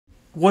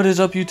What is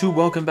up, YouTube?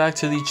 Welcome back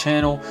to the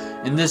channel.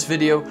 In this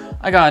video,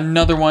 I got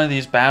another one of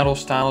these Battle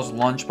Styles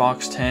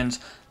lunchbox tins.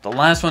 The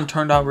last one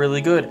turned out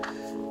really good.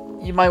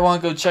 You might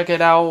want to go check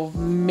it out.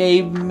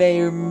 May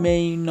or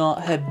may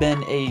not have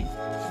been a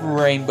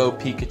Rainbow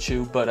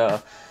Pikachu,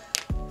 but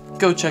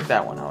go check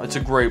that one out. It's a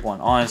great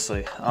one,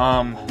 honestly.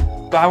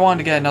 But I wanted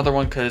to get another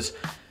one because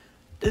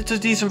it's a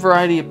decent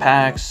variety of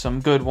packs, some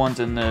good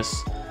ones in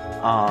this.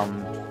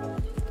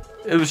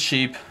 It was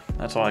cheap.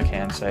 That's all I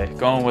can say.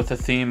 Going with the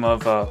theme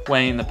of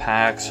weighing the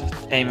packs,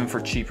 aiming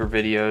for cheaper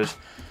videos.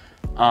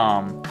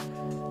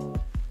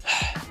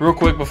 Real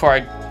quick before I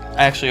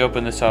actually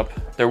open this up,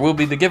 there will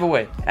be the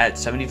giveaway at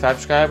 75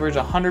 subscribers,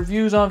 100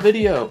 views on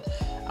video.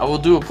 I will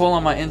do a poll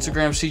on my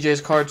Instagram,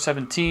 CJ's Card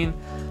 17.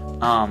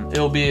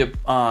 It'll be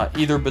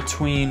either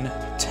between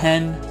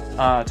 10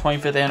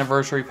 25th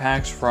anniversary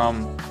packs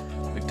from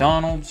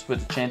McDonald's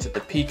with a chance at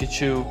the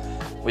Pikachu,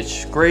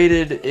 which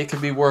graded, it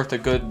could be worth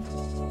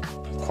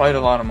quite a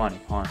lot of money,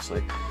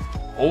 honestly.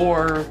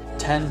 Or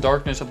 10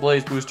 Darkness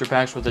Ablaze booster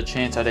packs with a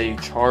chance at a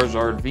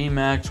Charizard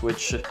VMAX,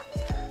 which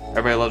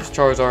everybody loves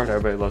Charizard,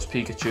 everybody loves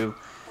Pikachu.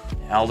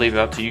 I'll leave it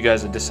up to you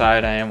guys to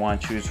decide. I didn't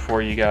want to choose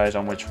for you guys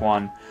on which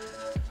one.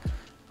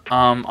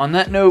 On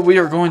that note, we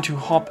are going to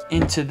hop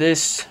into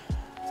this,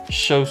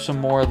 show some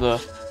more of the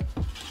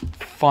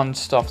fun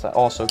stuff that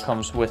also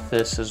comes with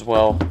this as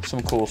well.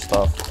 Some cool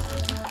stuff.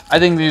 I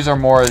think these are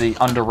more of the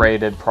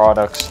underrated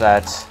products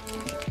that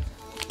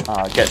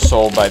get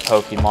sold by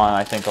Pokemon.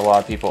 I think a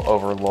lot of people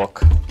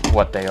overlook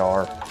what they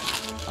are.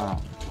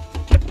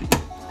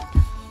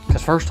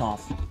 Because first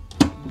off,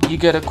 you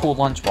get a cool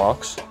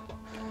lunchbox.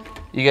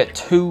 You get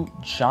 2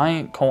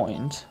 giant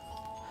coins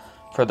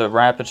for the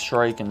Rapid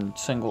Strike and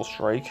Single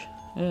Strike.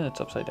 Yeah, it's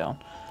upside down.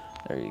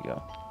 There you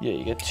go. Yeah,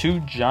 you get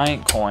 2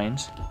 giant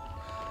coins.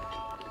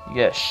 You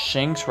get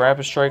Shinx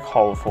Rapid Strike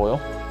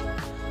Holofoil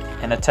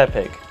and a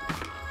Tepig.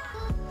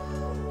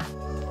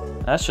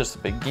 That's just the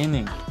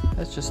beginning.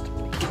 That's just the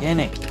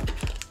beginning.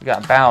 We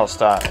got Battle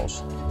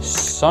Styles,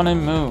 Sun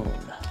and Moon,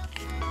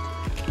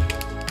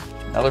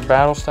 another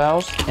Battle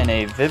Styles, and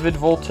a Vivid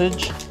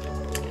Voltage,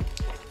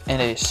 and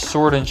a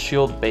Sword and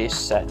Shield base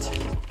set.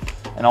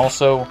 And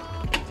also,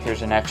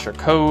 here's an extra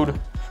code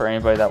for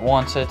anybody that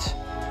wants it.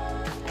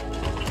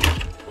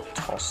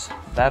 Toss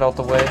that out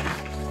the way.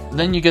 And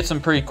then you get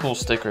some pretty cool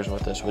stickers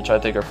with this, which I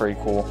think are pretty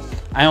cool.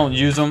 I don't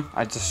use them.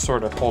 I just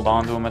sort of hold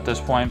on to them at this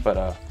point,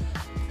 but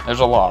there's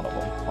a lot of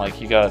them.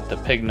 Like, you got the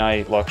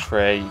Pignite,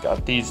 Luxray, you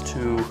got these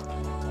 2.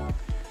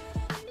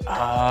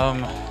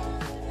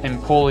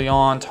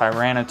 Empoleon,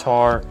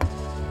 Tyranitar.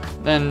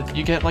 Then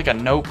you get like a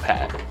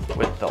notepad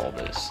with all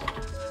this.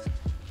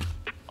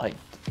 Like,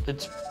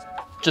 it's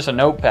just a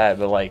notepad,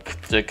 but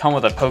like, to come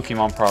with a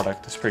Pokemon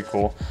product, that's pretty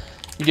cool.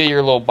 You get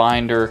your little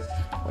binder,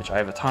 which I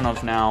have a ton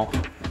of now.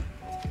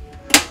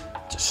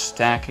 Just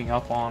stacking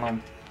up on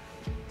them.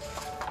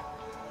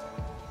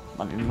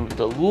 Let me move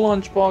the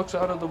lunchbox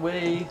out of the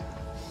way.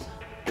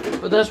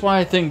 But that's why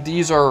I think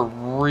these are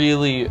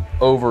really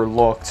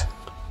overlooked.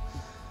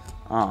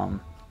 Alright.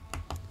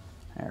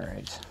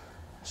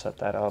 Set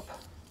that up.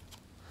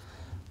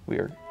 We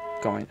are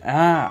going...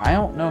 I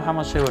don't know how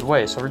much they would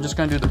weigh, so we're just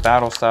going to do the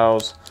Battle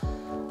Styles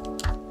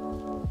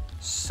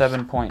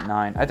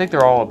 7.9. I think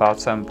they're all about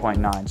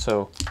 7.9,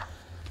 so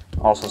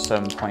also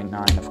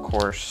 7.9, of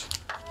course.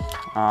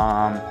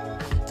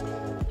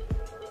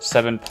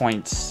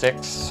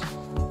 7.6.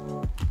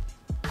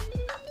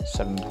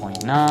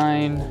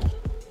 7.9,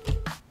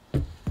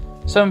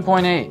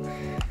 7.8.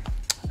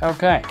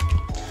 Okay,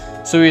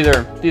 so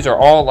either these are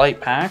all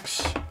light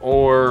packs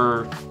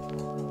or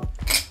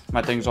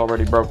my thing's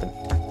already broken.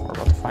 We're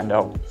about to find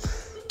out.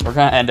 We're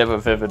gonna end up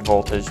with Vivid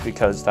Voltage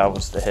because that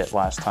was the hit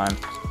last time.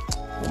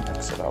 We'll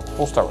mix it up.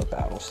 We'll start with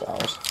Battle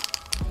Styles.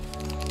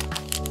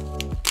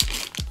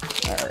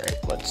 Alright,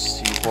 let's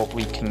see what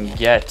we can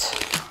get.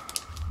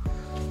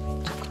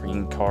 It's a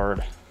green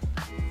card.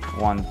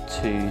 1,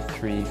 2,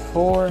 3,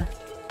 4.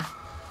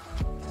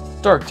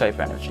 Dark type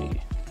energy.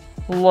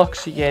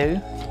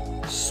 Luxio,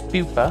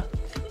 Spupa,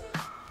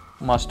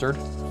 Mustard,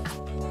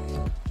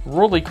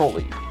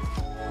 Roly-Coly,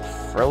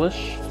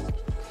 Frillish,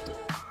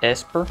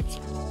 Esper,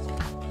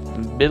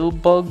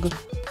 Biddlebug,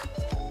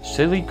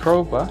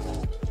 Silicroba,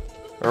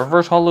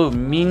 Reverse Holo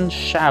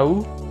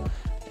Minshao,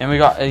 and we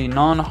got a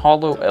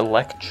non-holo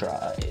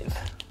Electrive.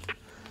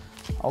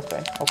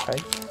 Okay.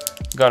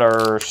 Got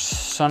our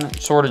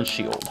Sword and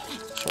Shield.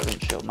 Sword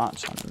and Shield, not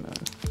Sun and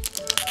Moon.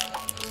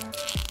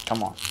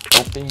 Come on,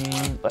 open.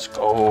 Let's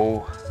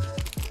go.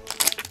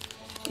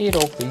 It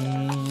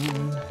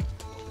opened.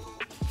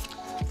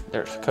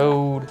 There's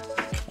code.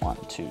 1,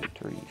 2,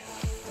 3,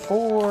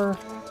 4.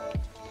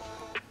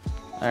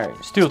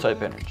 Alright, Steel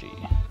type energy.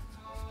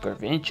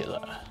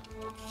 Garvantula.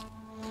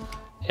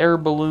 Air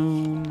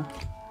Balloon.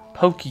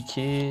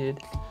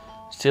 Pokekid.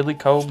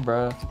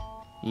 Silicobra.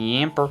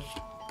 Yamper.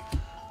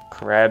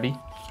 Krabby.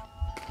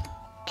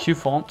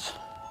 Cufant.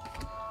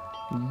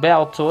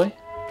 Baltoy,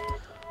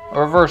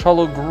 a reverse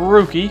holo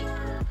Grookey,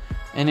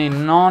 and a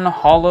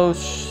non-holo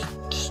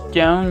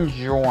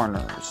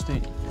Stonejourner.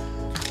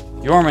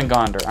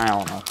 Jormungandr. I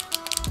don't know.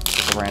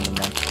 Just a random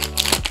one.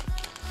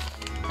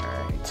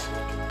 Alright.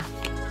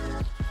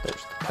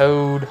 There's the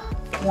code.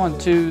 1,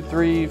 2,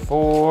 3,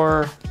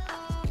 4.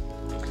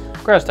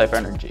 Grass type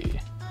energy.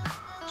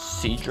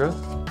 Seadra.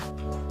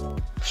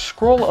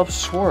 Scroll of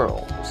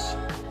Swirls.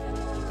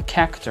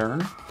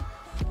 Cacturn.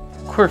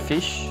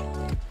 Quirfish.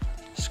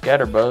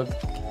 Scatterbug.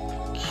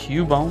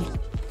 Cubone.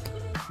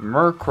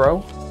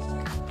 Murkrow.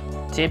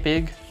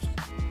 Tipig.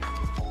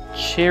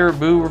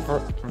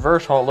 Cherubi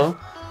reverse holo.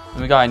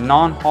 And we got a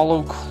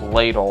non-holo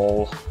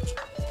Claydol.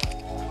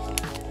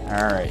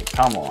 Alright,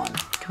 come on.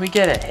 Can we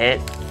get a hit?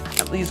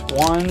 At least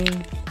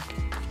one?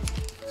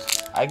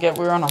 I get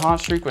we're on a hot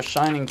streak with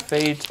Shining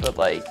Fates, but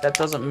like, that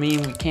doesn't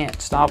mean we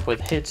can't stop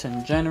with hits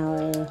in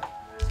general.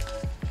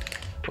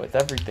 With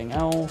everything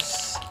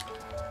else.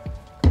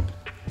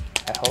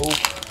 I hope.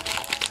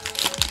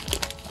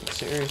 Like,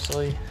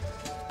 seriously.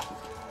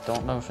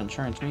 Don't know if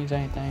insurance means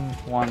anything.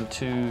 1,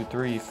 2,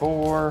 3,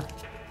 4.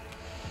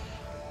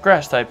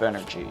 Grass type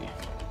energy.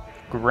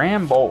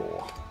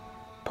 Gramble.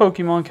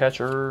 Pokemon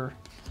Catcher.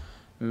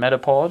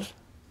 Metapod.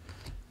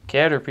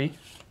 Caterpie.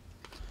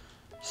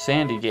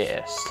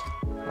 Sandygast.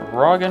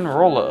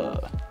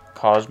 Roggenrola.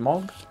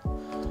 Cosmog.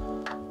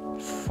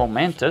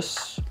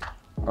 Fomantis.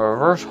 A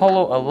reverse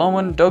holo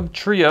Alolan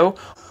Dugtrio.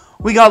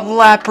 We got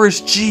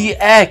Lapras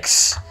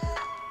GX.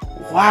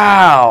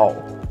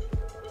 Wow.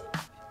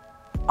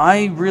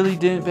 I really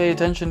didn't pay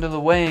attention to the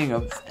weighing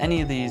of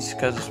any of these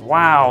because,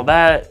 wow,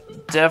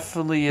 that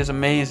definitely is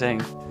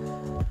amazing.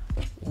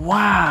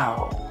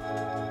 Wow.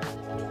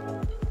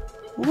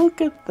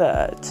 Look at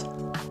that.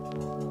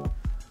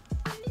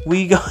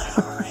 We got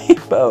a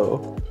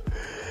rainbow.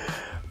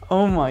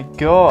 Oh my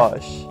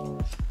gosh.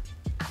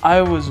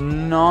 I was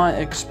not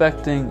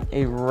expecting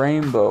a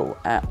rainbow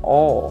at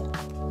all.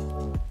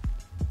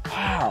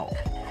 Wow.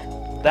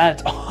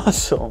 That's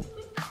awesome.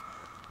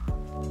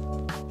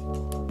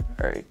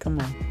 Alright, come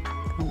on.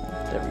 Come on.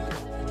 There we go.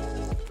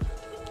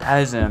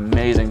 That is an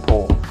amazing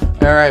pull.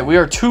 Alright, we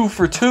are 2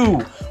 for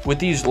 2 with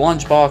these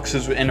lunch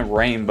boxes in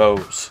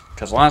rainbows.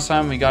 Because last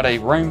time we got a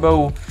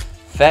rainbow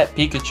Fat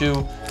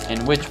Pikachu,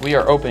 in which we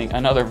are opening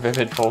another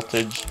Vivid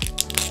Voltage.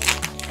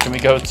 Can we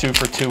go 2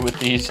 for 2 with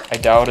these? I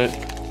doubt it.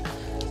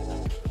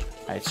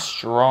 I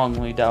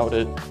strongly doubt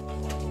it.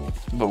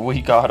 But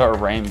we got our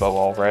rainbow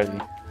already.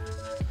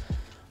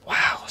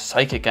 Wow,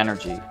 Psychic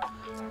Energy.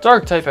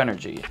 Dark type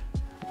energy.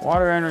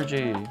 Water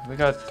energy. We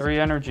got 3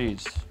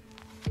 energies.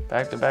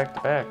 Back to back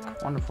to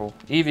back. Wonderful.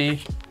 Eevee.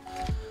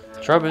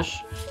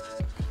 Trubbish.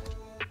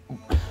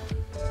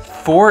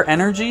 4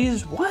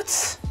 energies?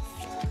 What?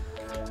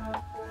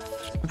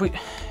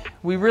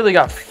 We really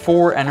got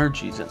 4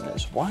 energies in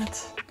this.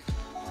 What?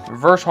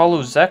 Reverse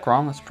holo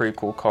Zekrom. That's a pretty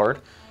cool card.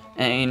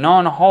 And a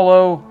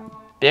non-holo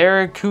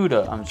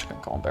Barracuda. I'm just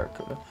gonna call him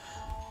Barracuda.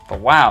 But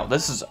wow,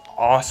 this is an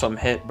awesome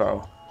hit,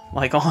 bro.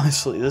 Like,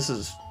 honestly, this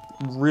is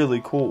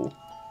really cool.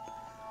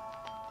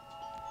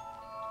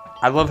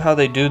 I love how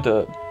they do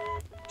the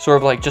sort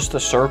of like just the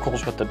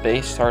circles with the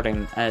base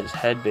starting at his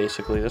head,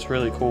 basically. That's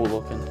really cool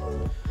looking.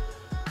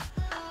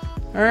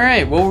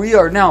 Alright, well, we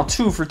are now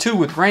 2 for 2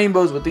 with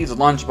rainbows with these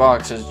lunch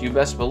boxes. You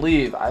best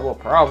believe I will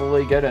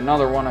probably get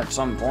another one at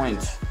some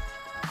point.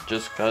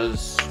 Just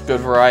because good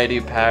variety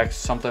packs,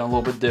 something a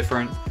little bit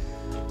different.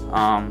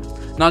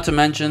 Not to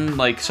mention,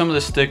 like, some of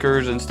the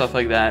stickers and stuff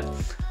like that,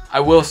 I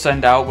will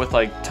send out with,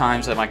 like,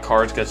 times that my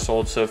cards get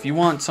sold. So if you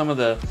want some of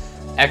the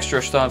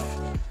extra stuff,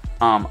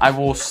 I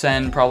will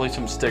send probably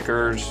some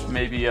stickers,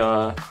 maybe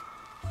a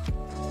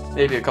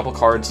couple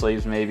card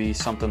sleeves, maybe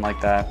something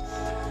like that.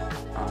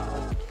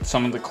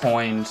 Some of the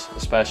coins,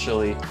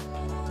 especially.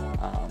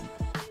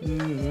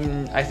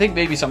 I think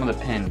maybe some of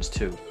the pins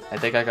too. I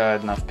think I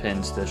got enough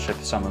pins to ship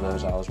some of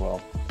those out as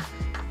well.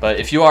 But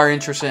if you are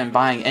interested in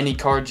buying any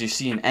cards you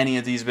see in any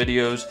of these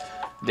videos,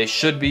 they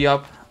should be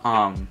up.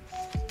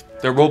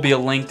 There will be a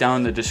link down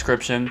in the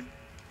description,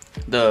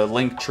 the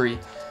link tree.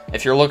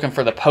 If you're looking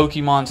for the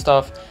Pokemon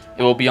stuff,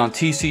 it will be on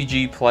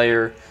TCG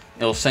Player.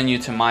 It'll send you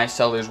to my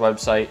seller's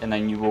website, and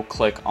then you will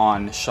click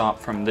on shop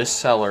from this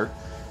seller,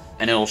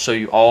 and it'll show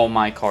you all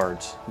my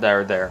cards that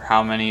are there.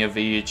 How many of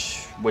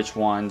each, which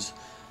ones.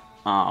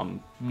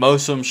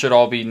 Most of them should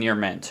all be near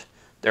mint.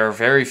 There are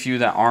very few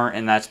that aren't,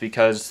 and that's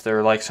because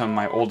they're like some of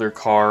my older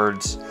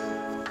cards,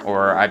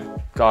 or I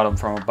got them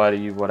from a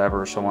buddy,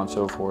 whatever, so on and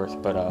so forth.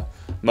 But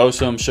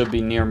most of them should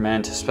be near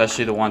mint,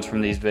 especially the ones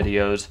from these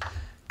videos.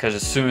 Because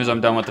as soon as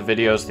I'm done with the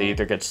videos, they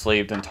either get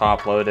sleeved and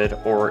top loaded,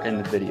 or in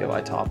the video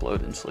I top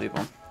load and sleeve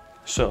them.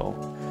 So,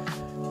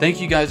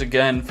 thank you guys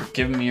again for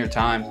giving me your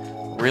time.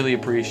 Really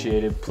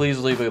appreciate it. Please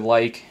leave a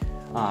like.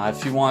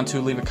 If you want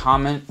to, leave a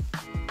comment.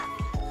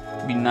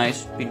 Be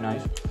nice.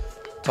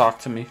 Talk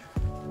to me.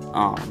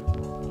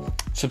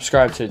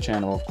 Subscribe to the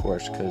channel, of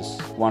course, because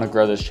I want to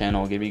grow this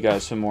channel, give you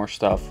guys some more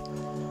stuff.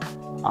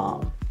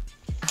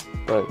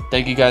 But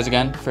thank you guys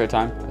again for your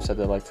time. I said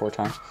that like 4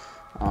 times.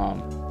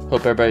 Hope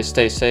everybody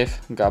stays safe.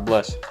 God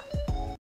bless.